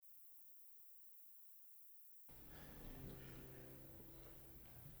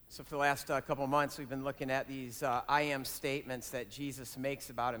So for the last couple months, we've been looking at these I am statements that Jesus makes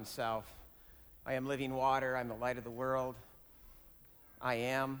about himself. I am living water. I'm the light of the world. I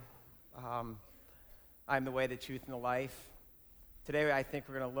am. I'm the way, the truth, and the life. Today, I think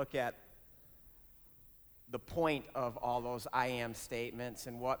we're going to look at the point of all those I am statements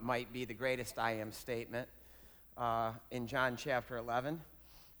and what might be the greatest I am statement in John chapter 11.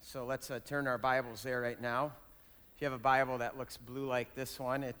 So let's turn our Bibles there right now. If you have a Bible that looks blue like this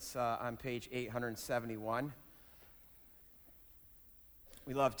one, it's on page 871.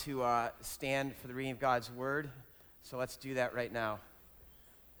 We love to stand for the reading of God's Word, so let's do that right now.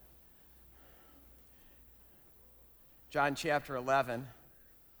 John chapter 11.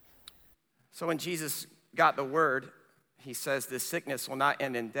 So when Jesus got the word, he says, this sickness will not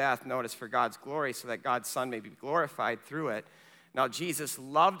end in death. Notice, for God's glory, so that God's Son may be glorified through it. Now, Jesus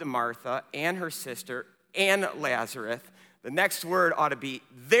loved Martha and her sister and Lazarus. The next word ought to be,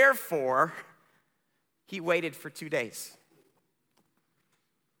 therefore, he waited for 2 days.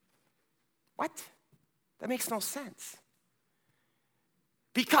 What? That makes no sense.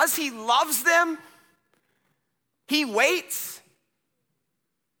 Because he loves them, he waits.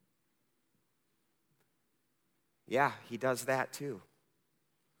 Yeah, he does that too.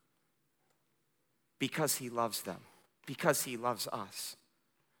 Because he loves them. Because he loves us.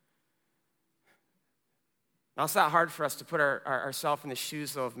 Now, it's not hard for us to put ourselves in the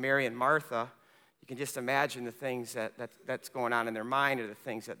shoes, though, of Mary and Martha. You can just imagine the things that's going on in their mind, or the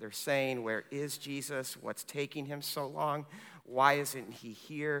things that they're saying. Where is Jesus? What's taking him so long? Why isn't he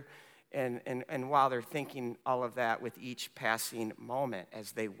here? And while they're thinking all of that with each passing moment,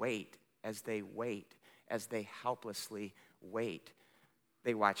 as they wait, as they helplessly wait,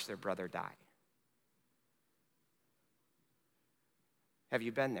 they watch their brother die. Have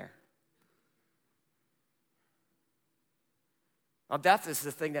you been there? Now, death is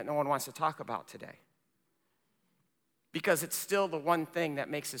the thing that no one wants to talk about today, because it's still the one thing that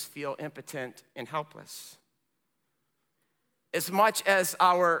makes us feel impotent and helpless. As much as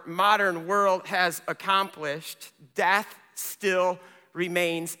our modern world has accomplished, death still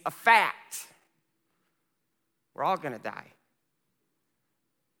remains a fact. We're all going to die.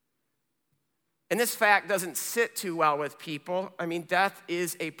 And this fact doesn't sit too well with people. I mean, death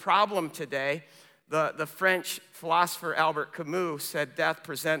is a problem today. The French philosopher Albert Camus said death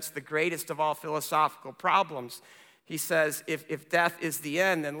presents the greatest of all philosophical problems. He says, if death is the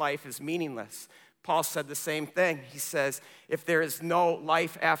end, then life is meaningless. Paul said the same thing. He says, if there is no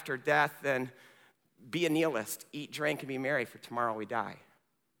life after death, then be a nihilist. Eat, drink, and be merry, for tomorrow we die.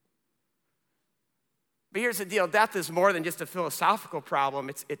 But here's the deal. Death is more than just a philosophical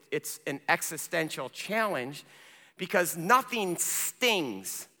problem. It's an existential challenge, because nothing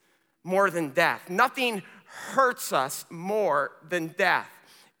stings more than death. Nothing hurts us more than death.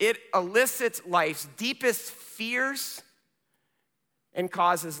 It elicits life's deepest fears and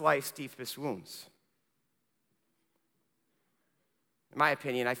causes life's deepest wounds. In my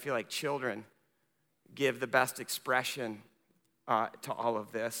opinion, I feel like children give the best expression to all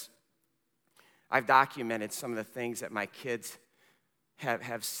of this. I've documented some of the things that my kids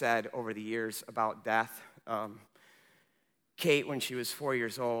have said over the years about death. Kate, when she was 4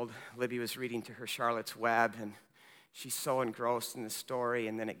 years old, Libby was reading to her Charlotte's Web, and she's so engrossed in the story,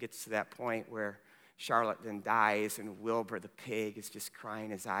 and then it gets to that point where Charlotte then dies, and Wilbur the pig is just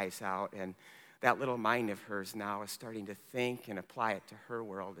crying his eyes out, and that little mind of hers now is starting to think and apply it to her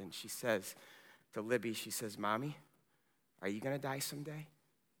world, and she says to Libby, she says, Mommy, are you going to die someday?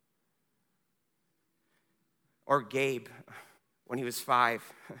 Or Gabe, when he was 5,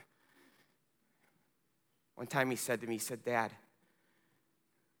 one time he said to me, he said, Dad,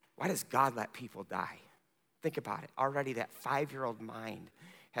 why does God let people die? Think about it. Already that 5-year-old mind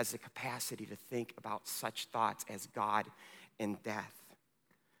has the capacity to think about such thoughts as God and death.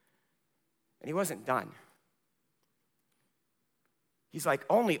 And he wasn't done. He's like,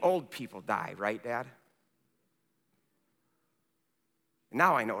 only old people die, right, Dad? And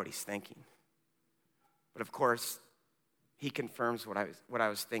now I know what he's thinking. But of course, he confirms what I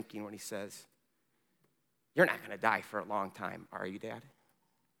was thinking when he says, you're not going to die for a long time, are you, Dad?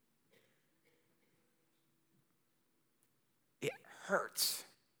 It hurts.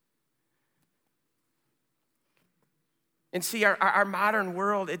 And see, our modern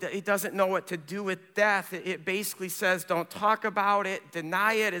world, it doesn't know what to do with death. It basically says, don't talk about it,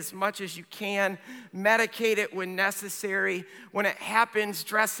 deny it as much as you can, medicate it when necessary. When it happens,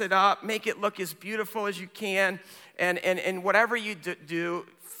 dress it up, make it look as beautiful as you can, and whatever you do,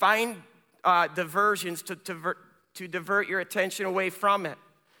 find diversions to divert your attention away from it.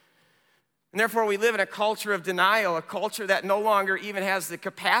 And therefore, we live in a culture of denial, a culture that no longer even has the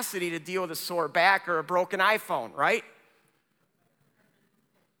capacity to deal with a sore back or a broken iPhone, right?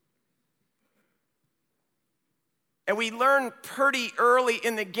 And we learn pretty early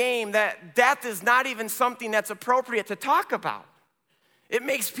in the game that death is not even something that's appropriate to talk about. It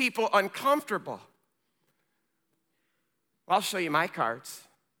makes people uncomfortable. Well, I'll show you my cards,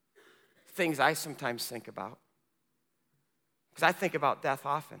 things I sometimes think about, because I think about death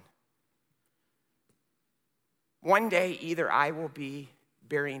often. One day, either I will be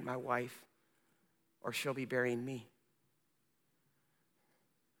burying my wife or she'll be burying me.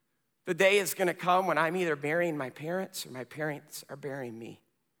 The day is going to come when I'm either burying my parents or my parents are burying me.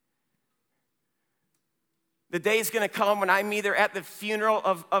 The day is going to come when I'm either at the funeral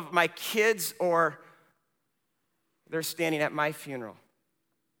of my kids or they're standing at my funeral.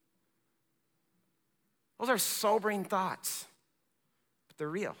 Those are sobering thoughts, but they're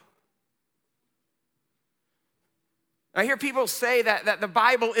real. I hear people say that the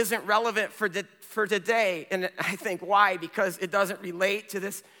Bible isn't relevant for today, and I think why? Because it doesn't relate to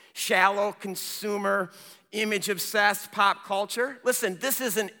this shallow, consumer, image-obsessed pop culture. Listen, this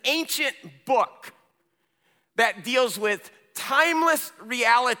is an ancient book that deals with timeless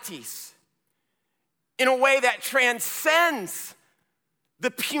realities in a way that transcends the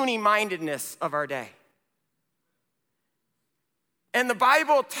puny mindedness of our day. And the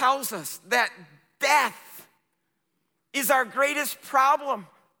Bible tells us that death is our greatest problem.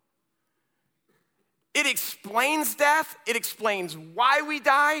 It explains death. It explains why we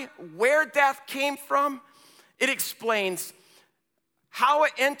die, where death came from. It explains how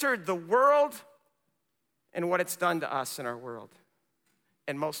it entered the world and what it's done to us in our world.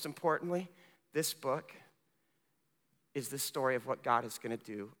 And most importantly, this book is the story of what God is going to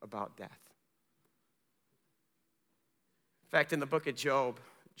do about death. In fact, in the book of Job,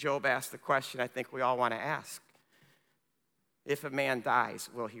 Job asked the question I think we all want to ask. If a man dies,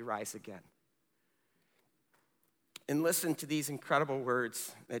 will he rise again? And listen to these incredible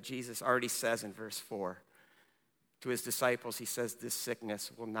words that Jesus already says in verse 4. To his disciples, he says, this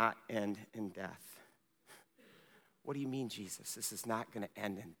sickness will not end in death. What do you mean, Jesus? This is not going to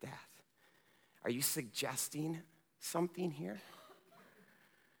end in death. Are you suggesting something here?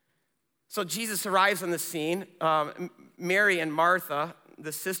 So Jesus arrives on the scene. Mary and Martha,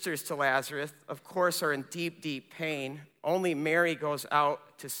 the sisters to Lazarus, of course, are in deep, deep pain. Only Mary goes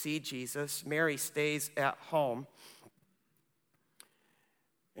out to see Jesus. Mary stays at home.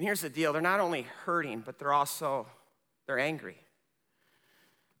 And here's the deal. They're not only hurting, but they're angry.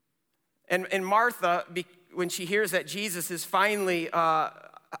 And Martha, when she hears that Jesus is finally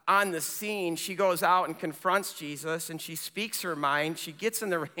on the scene, she goes out and confronts Jesus, and she speaks her mind. She gets in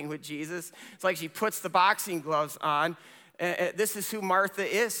the ring with Jesus. It's like she puts the boxing gloves on. This is who Martha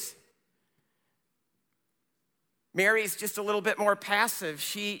is. Mary's just a little bit more passive.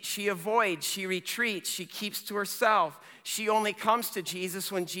 She avoids, she retreats, she keeps to herself. She only comes to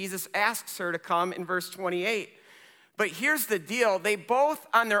Jesus when Jesus asks her to come in verse 28. But here's the deal. They both,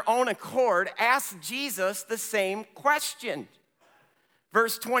 on their own accord, ask Jesus the same question.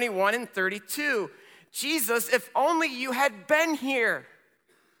 Verse 21 and 32. Jesus, if only you had been here,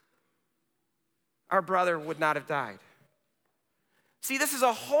 our brother would not have died. See, this is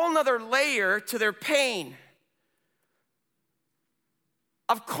a whole nother layer to their pain.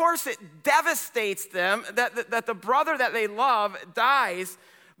 Of course, it devastates them that the brother that they love dies,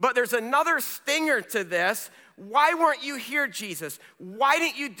 but there's another stinger to this. Why weren't you here, Jesus? Why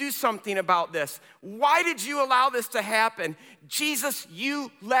didn't you do something about this? Why did you allow this to happen? Jesus,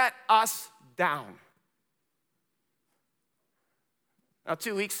 you let us down. Now,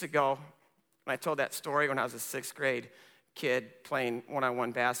 2 weeks ago, when I told that story when I was a sixth grade kid playing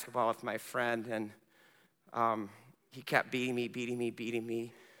one-on-one basketball with my friend, and he kept beating me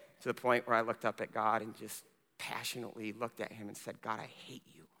to the point where I looked up at God and just passionately looked at him and said, God, I hate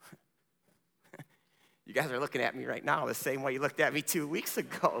you. You guys are looking at me right now the same way you looked at me 2 weeks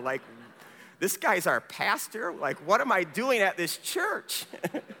ago. Like, this guy's our pastor? Like, what am I doing at this church?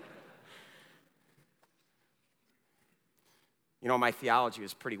 You know, my theology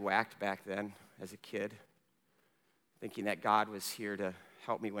was pretty whacked back then as a kid, thinking that God was here to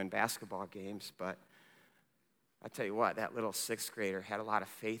help me win basketball games, but I tell you what, that little sixth grader had a lot of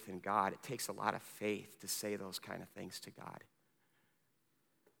faith in God. It takes a lot of faith to say those kind of things to God.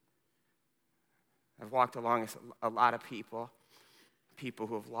 I've walked along with a lot of people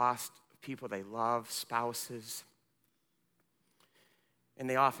who have lost people they love, spouses. And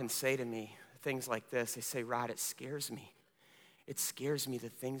they often say to me things like this. They say, Rod, it scares me. It scares me, the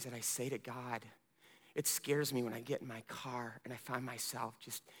things that I say to God. It scares me when I get in my car and I find myself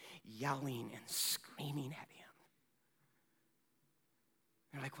just yelling and screaming at him.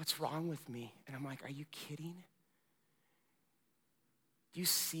 They're like, what's wrong with me? And I'm like, are you kidding? Do you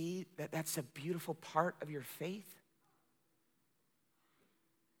see that that's a beautiful part of your faith?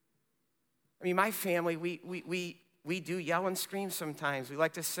 I mean, my family, we do yell and scream sometimes. We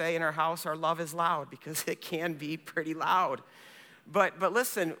like to say in our house, our love is loud, because it can be pretty loud. But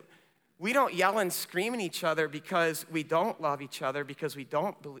listen, we don't yell and scream at each other because we don't love each other, because we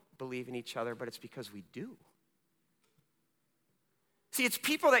don't believe in each other, but it's because we do. See, it's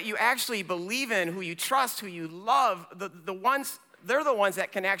people that you actually believe in, who you trust, who you love, they're the ones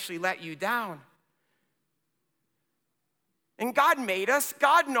that can actually let you down. And God made us.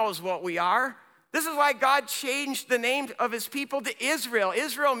 God knows what we are. This is why God changed the name of his people to Israel.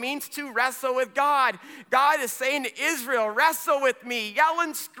 Israel means to wrestle with God. God is saying to Israel, wrestle with me, yell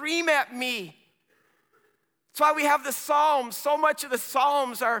and scream at me. That's why we have the Psalms. So much of the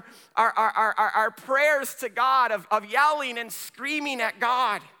Psalms are prayers to God of yelling and screaming at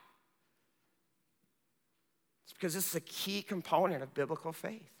God. It's because this is a key component of biblical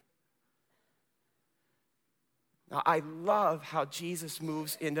faith. Now, I love how Jesus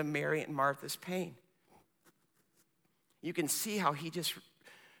moves into Mary and Martha's pain. You can see how he just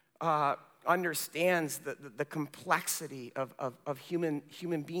understands the complexity of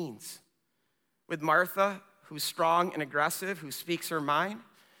human beings. With Martha, who's strong and aggressive, who speaks her mind,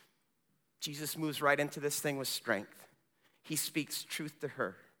 Jesus moves right into this thing with strength. He speaks truth to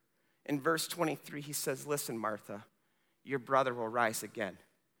her. In verse 23, he says, listen, Martha, your brother will rise again.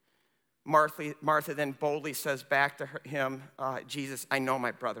 Martha then boldly says back to him, Jesus, I know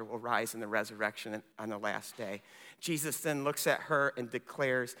my brother will rise in the resurrection on the last day. Jesus then looks at her and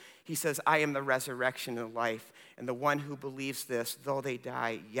declares, he says, I am the resurrection and the life, and the one who believes this, though they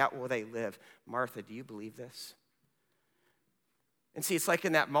die, yet will they live. Martha, do you believe this? And see, it's like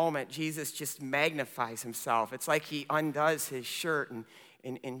in that moment, Jesus just magnifies himself. It's like he undoes his shirt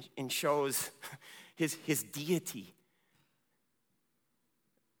and shows his deity.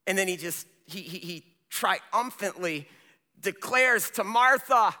 And then he triumphantly declares to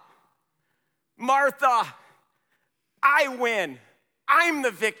Martha, Martha, I win. I'm the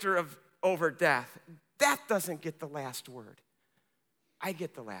victor over death. Death doesn't get the last word. I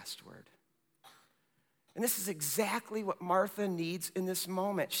get the last word. And this is exactly what Martha needs in this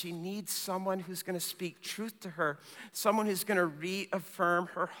moment. She needs someone who's going to speak truth to her, someone who's going to reaffirm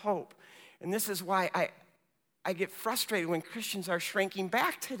her hope. And this is why I get frustrated when Christians are shrinking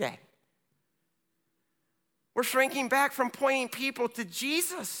back today. We're shrinking back from pointing people to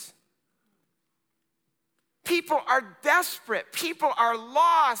Jesus. People are desperate. People are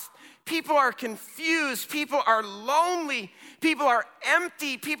lost. People are confused. People are lonely. People are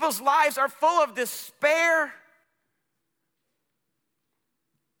empty. People's lives are full of despair.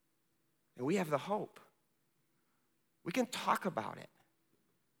 And we have the hope. We can talk about it.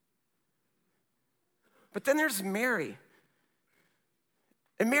 But then there's Mary.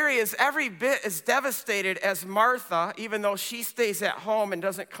 And Mary is every bit as devastated as Martha, even though she stays at home and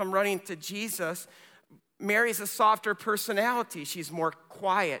doesn't come running to Jesus. Mary's a softer personality. She's more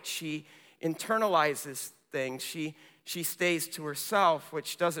quiet. She internalizes things. She stays to herself,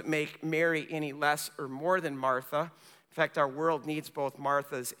 which doesn't make Mary any less or more than Martha. In fact, our world needs both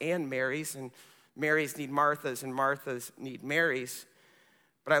Marthas and Marys, and Marys need Marthas, and Marthas need Marys.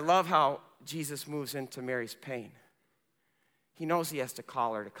 But I love how Jesus moves into Mary's pain. He knows he has to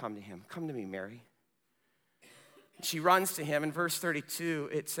call her to come to him. Come to me, Mary. She runs to him. In verse 32,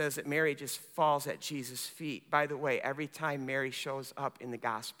 it says that Mary just falls at Jesus' feet. By the way, every time Mary shows up in the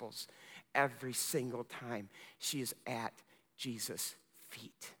Gospels, every single time, she is at Jesus'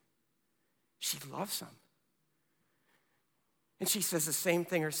 feet. She loves him. And she says the same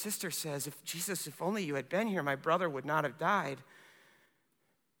thing her sister says. If only you had been here, my brother would not have died.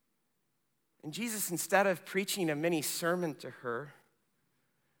 And Jesus, instead of preaching a mini sermon to her,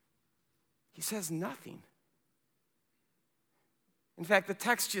 he says nothing. In fact, the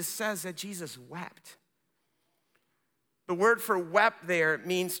text just says that Jesus wept. The word for wept there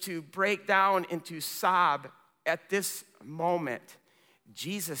means to break down and to sob at this moment.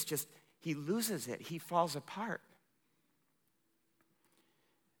 Jesus he loses it. He falls apart.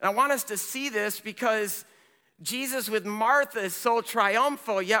 And I want us to see this because Jesus with Martha is so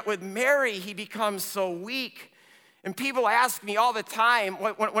triumphal, yet with Mary, he becomes so weak. And people ask me all the time,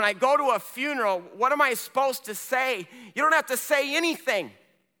 when I go to a funeral, what am I supposed to say? You don't have to say anything.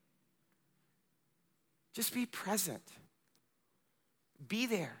 Just be present. Be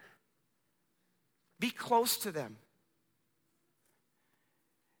there. Be close to them.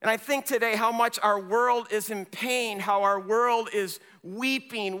 And I think today how much our world is in pain, how our world is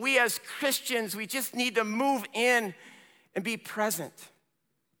weeping. We as Christians, we just need to move in and be present.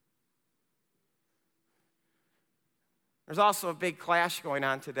 There's also a big clash going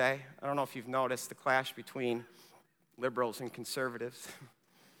on today. I don't know if you've noticed the clash between liberals and conservatives.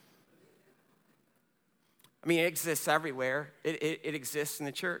 I mean, it exists everywhere. It exists in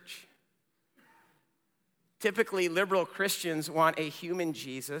the church. Typically, liberal Christians want a human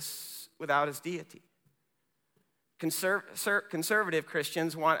Jesus without his deity. Conservative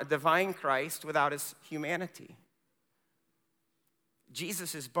Christians want a divine Christ without his humanity.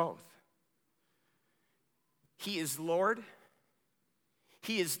 Jesus is both. He is Lord.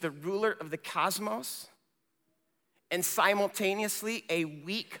 He is the ruler of the cosmos, and simultaneously a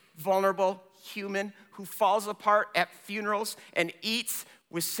weak, vulnerable human who falls apart at funerals and eats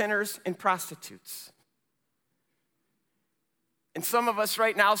with sinners and prostitutes. And some of us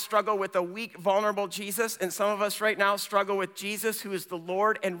right now struggle with a weak, vulnerable Jesus, and some of us right now struggle with Jesus, who is the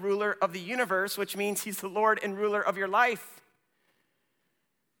Lord and ruler of the universe, which means he's the Lord and ruler of your life.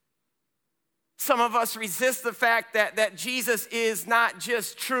 Some of us resist the fact that Jesus is not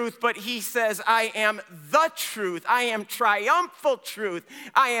just truth, but he says, I am the truth. I am triumphal truth.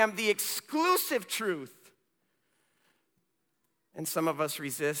 I am the exclusive truth. And some of us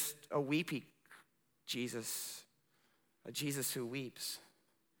resist a weepy Jesus, a Jesus who weeps.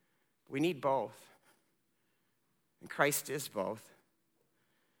 We need both. And Christ is both.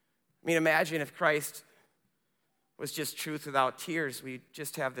 I mean, imagine if Christ was just truth without tears. We'd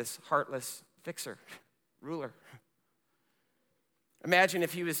just have this heartless fixer, ruler. Imagine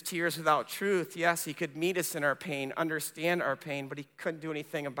if he was tears without truth. Yes, he could meet us in our pain, understand our pain, but he couldn't do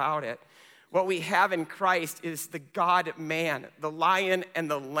anything about it. What we have in Christ is the God-man, the lion and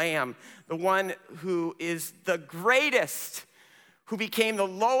the lamb, the one who is the greatest, who became the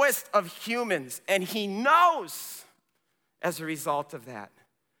lowest of humans, and he knows, as a result of that,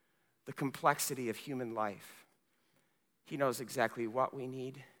 the complexity of human life. He knows exactly what we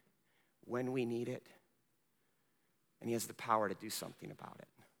need, when we need it, and he has the power to do something about it.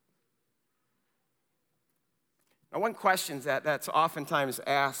 Now, one question that's oftentimes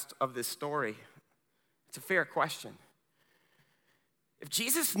asked of this story, it's a fair question. If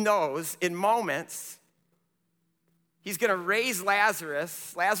Jesus knows in moments he's going to raise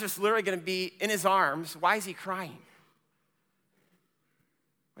Lazarus, Lazarus is literally going to be in his arms, why is he crying?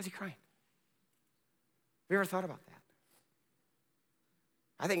 Why is he crying? Have you ever thought about that?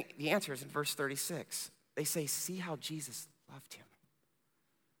 I think the answer is in verse 36. They say, see how Jesus loved him.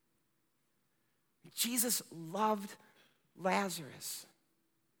 Jesus loved Lazarus.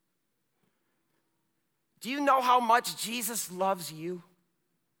 Do you know how much Jesus loves you?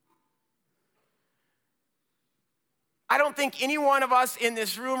 I don't think any one of us in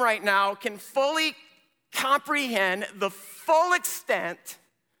this room right now can fully comprehend the full extent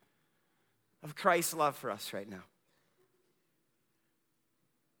of Christ's love for us right now.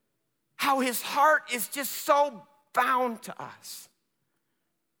 How his heart is just so bound to us.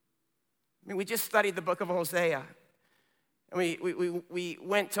 I mean, we just studied the book of Hosea. And we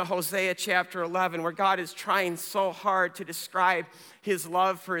went to Hosea chapter 11, where God is trying so hard to describe his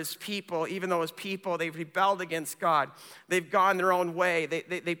love for his people, even though his people, they've rebelled against God. They've gone their own way.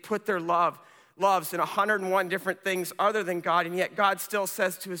 They put their loves in 101 different things other than God, and yet God still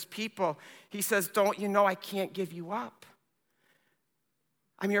says to his people, he says, don't you know I can't give you up?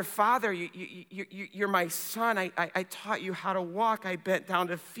 I'm your father, you're my son. I taught you how to walk. I bent down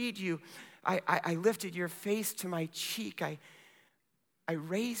to feed you. I lifted your face to my cheek. I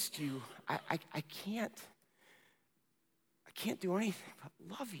raised you. I can't do anything but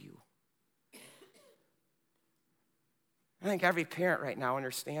love you. I think every parent right now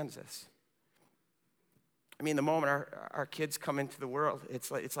understands this. I mean, the moment our kids come into the world, it's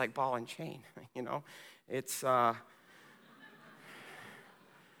like ball and chain, you know?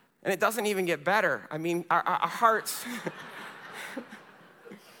 And it doesn't even get better. I mean, our hearts...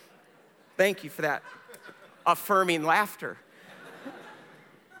 Thank you for that affirming laughter.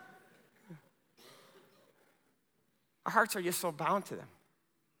 Our hearts are just so bound to them.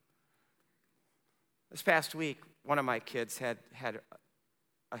 This past week, one of my kids had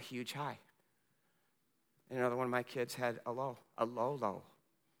a huge high. And another one of my kids had a low. It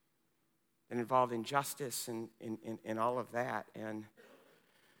involved injustice and all of that. And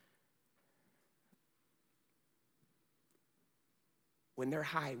when they're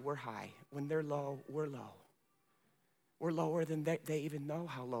high, we're high. When they're low, we're low. We're lower than they even know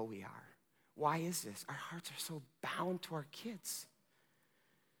how low we are. Why is this? Our hearts are so bound to our kids.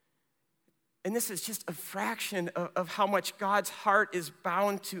 And this is just a fraction of how much God's heart is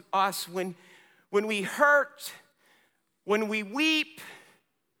bound to us. When we hurt, when we weep.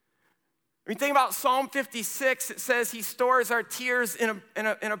 When you think about Psalm 56, it says he stores our tears in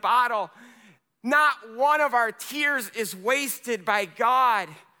a bottle. Not one of our tears is wasted by God.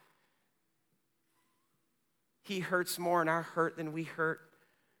 He hurts more in our hurt than we hurt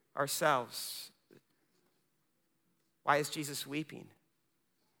ourselves. Why is Jesus weeping?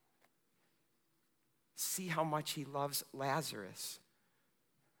 See how much he loves Lazarus.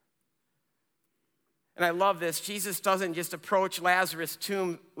 And I love this. Jesus doesn't just approach Lazarus'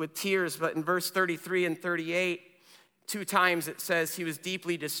 tomb with tears, but in verse 33 and 38, 2 times it says he was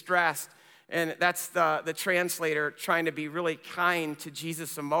deeply distressed. And that's the translator trying to be really kind to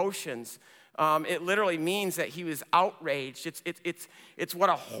Jesus' emotions. It literally means that he was outraged. It's what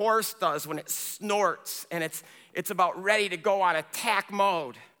a horse does when it snorts, and it's about ready to go on attack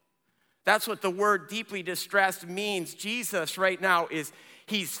mode. That's what the word deeply distressed means. Jesus right now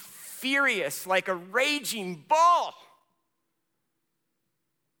he's furious like a raging bull.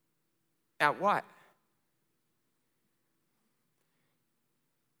 At what?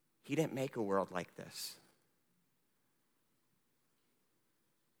 He didn't make a world like this.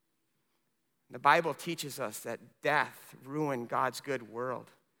 The Bible teaches us that death ruined God's good world.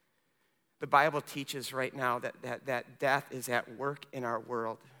 The Bible teaches right now that death is at work in our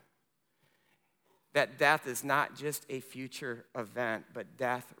world. That death is not just a future event, but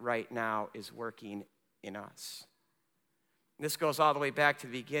death right now is working in us. This goes all the way back to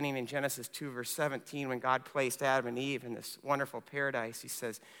the beginning in Genesis 2, verse 17, when God placed Adam and Eve in this wonderful paradise. He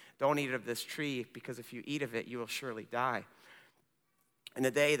says, don't eat of this tree, because if you eat of it, you will surely die. And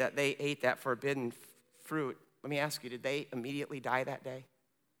the day that they ate that forbidden fruit, let me ask you, did they immediately die that day?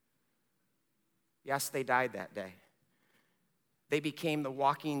 Yes, they died that day. They became the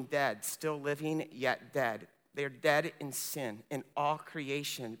walking dead, still living yet dead. They're dead in sin, and all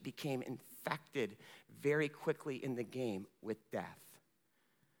creation became infected very quickly in the game with death.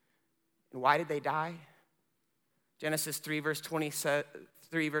 And why did they die? Genesis 3, verse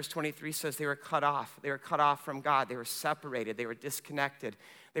 23 says they were cut off. They were cut off from God. They were separated. They were disconnected.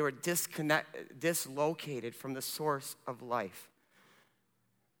 They were dislocated from the source of life.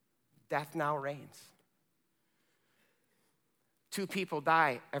 Death now reigns. 2 people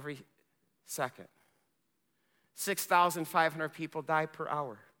die every second. 6,500 people die per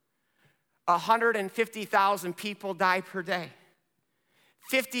hour. 150,000 people die per day.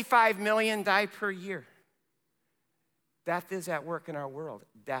 55 million die per year. Death is at work in our world.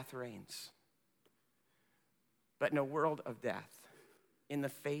 Death reigns. But in a world of death, in the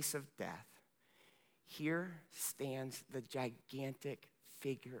face of death, here stands the gigantic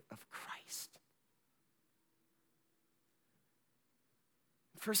figure of Christ.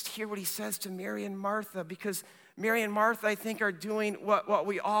 First, hear what he says to Mary and Martha, because Mary and Martha, I think, are doing what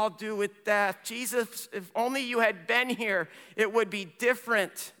we all do with death. Jesus, if only you had been here, it would be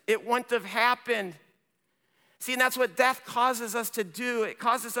different. It wouldn't have happened. See, and that's what death causes us to do. It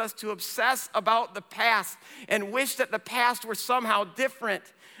causes us to obsess about the past and wish that the past were somehow different.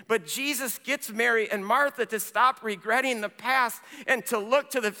 But Jesus gets Mary and Martha to stop regretting the past and to look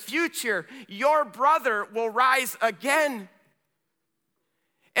to the future. Your brother will rise again.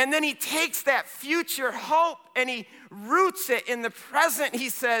 And then he takes that future hope and he roots it in the present. He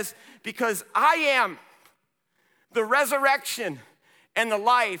says, because I am the resurrection and the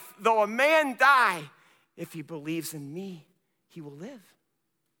life. Though a man die, if he believes in me, he will live.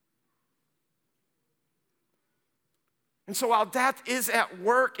 And so while death is at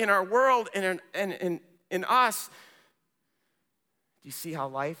work in our world and in us, do you see how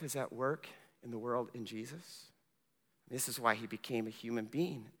life is at work in the world in Jesus? This is why he became a human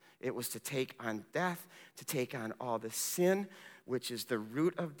being. It was to take on death, to take on all the sin, which is the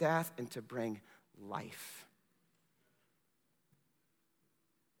root of death, and to bring life.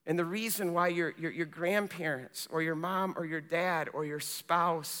 And the reason why your grandparents or your mom or your dad or your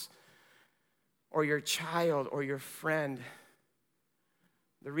spouse or your child or your friend,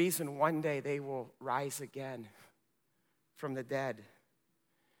 the reason one day they will rise again from the dead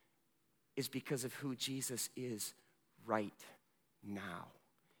is because of who Jesus is right now.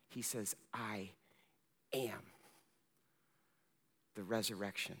 He says, I am the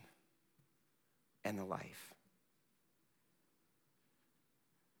resurrection and the life.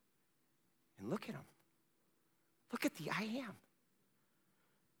 And look at him. Look at the I am.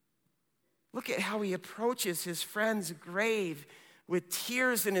 Look at how he approaches his friend's grave with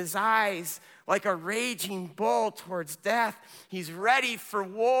tears in his eyes like a raging bull towards death. He's ready for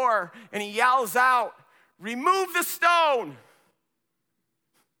war, and he yells out, remove the stone.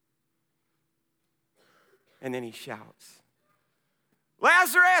 And then he shouts,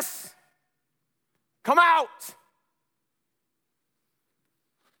 Lazarus, come out.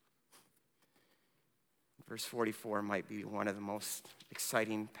 Verse 44 might be one of the most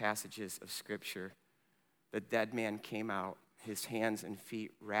exciting passages of Scripture. The dead man came out, his hands and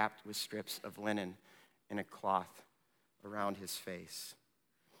feet wrapped with strips of linen and a cloth around his face.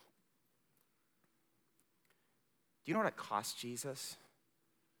 Do you know what it cost Jesus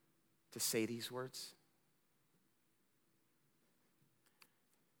to say these words?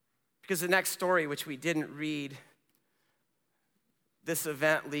 Because the next story, which we didn't read, this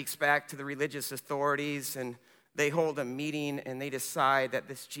event leaks back to the religious authorities, and they hold a meeting, and they decide that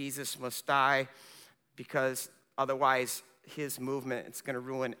this Jesus must die because otherwise his movement is going to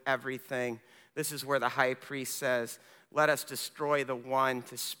ruin everything. This is where the high priest says, let us destroy the one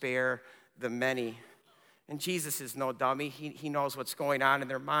to spare the many. And Jesus is no dummy. He knows what's going on in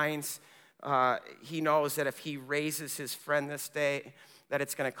their minds. He knows that if he raises his friend this day, that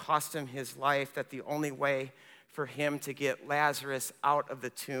it's going to cost him his life, that the only way for him to get Lazarus out of the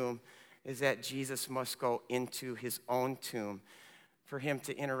tomb is that Jesus must go into his own tomb. For him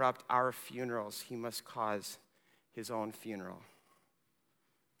to interrupt our funerals, he must cause his own funeral.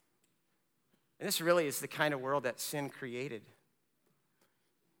 And this really is the kind of world that sin created.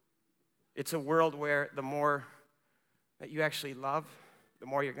 It's a world where the more that you actually love, the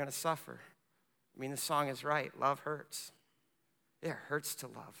more you're going to suffer. I mean, the song is right. Love hurts. It hurts to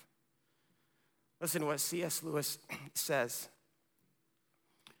love. Listen to what C.S. Lewis says.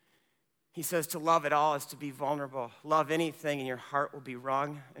 He says, to love at all is to be vulnerable. Love anything and your heart will be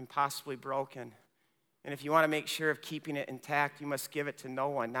wrung and possibly broken. And if you want to make sure of keeping it intact, you must give it to no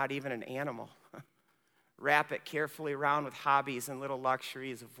one, not even an animal. Wrap it carefully around with hobbies and little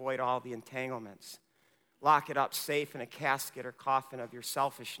luxuries. Avoid all the entanglements. Lock it up safe in a casket or coffin of your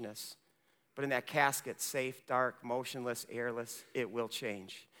selfishness. But in that casket, safe, dark, motionless, airless, it will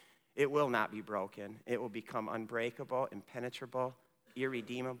change. It will not be broken. It will become unbreakable, impenetrable,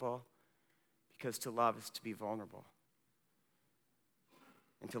 irredeemable, because to love is to be vulnerable.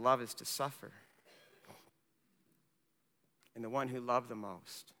 And to love is to suffer. And the one who loved the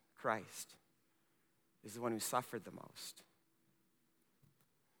most, Christ, is the one who suffered the most.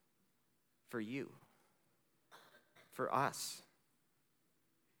 For you. For us.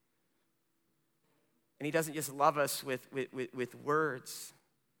 And he doesn't just love us with words.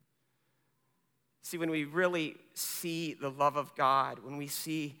 See, when we really see the love of God, when we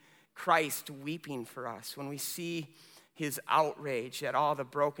see Christ weeping for us, when we see his outrage at all the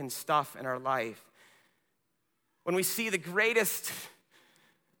broken stuff in our life, when we see the greatest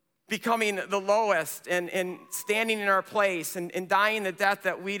becoming the lowest and standing in our place and dying the death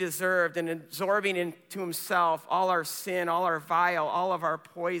that we deserved and absorbing into himself all our sin, all our vile, all of our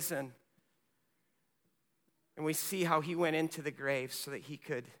poison. And we see how he went into the grave so that he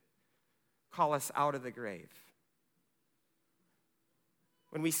could call us out of the grave.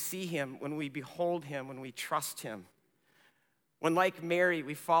 When we see him, when we behold him, when we trust him, when like Mary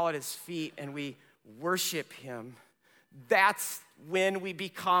we fall at his feet and we worship him, that's when we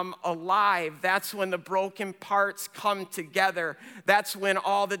become alive. That's when the broken parts come together. That's when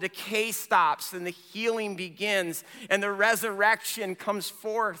all the decay stops and the healing begins and the resurrection comes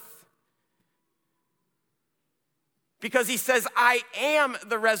forth. Because he says, I am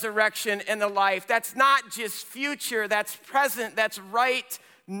the resurrection and the life. That's not just future, that's present, that's right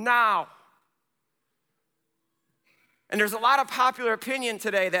now. And there's a lot of popular opinion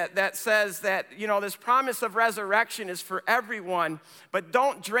today that says that, this promise of resurrection is for everyone, but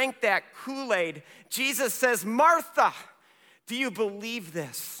don't drink that Kool-Aid. Jesus says, Martha, do you believe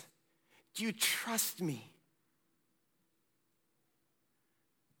this? Do you trust me?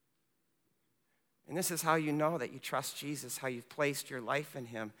 And this is how you know that you trust Jesus, how you've placed your life in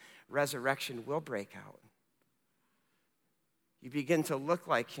him. Resurrection will break out. You begin to look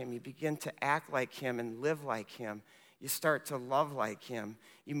like him. You begin to act like him and live like him. You start to love like him.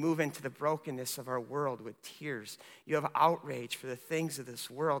 You move into the brokenness of our world with tears. You have outrage for the things of this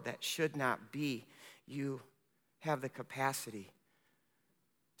world that should not be. You have the capacity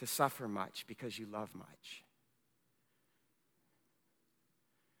to suffer much because you love much.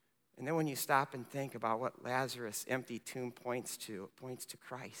 And then when you stop and think about what Lazarus' empty tomb points to, it points to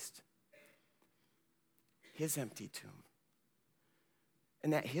Christ. His empty tomb.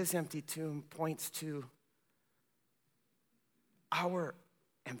 And that his empty tomb points to our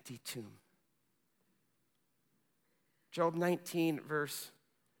empty tomb. Job 19, verse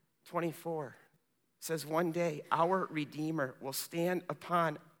 24 says, one day our Redeemer will stand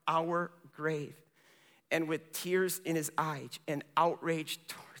upon our grave and with tears in his eyes and outrage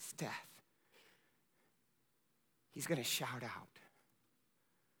towards death, he's going to shout out,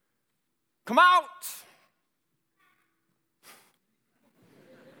 "Come out!"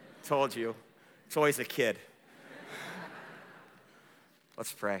 Told you. It's always a kid.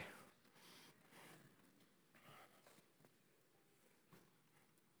 Let's pray.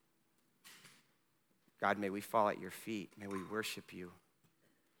 God, may we fall at your feet. May we worship you.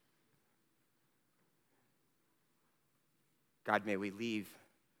 God, may we leave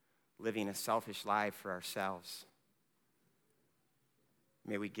living a selfish life for ourselves.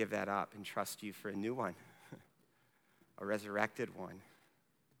 May we give that up and trust you for a new one, a resurrected one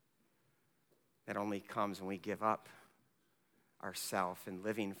that only comes when we give up ourselves and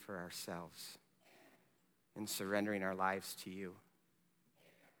living for ourselves and surrendering our lives to you.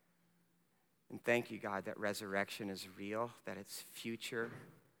 And thank you, God, that resurrection is real, that it's future,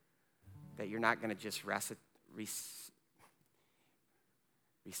 that you're not going to just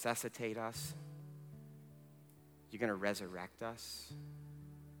resuscitate us. You're going to resurrect us.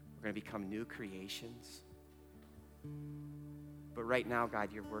 We're going to become new creations. But right now, God,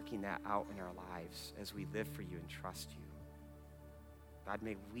 you're working that out in our lives as we live for you and trust you. God,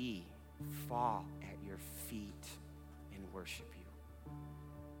 may we fall at your feet and worship you.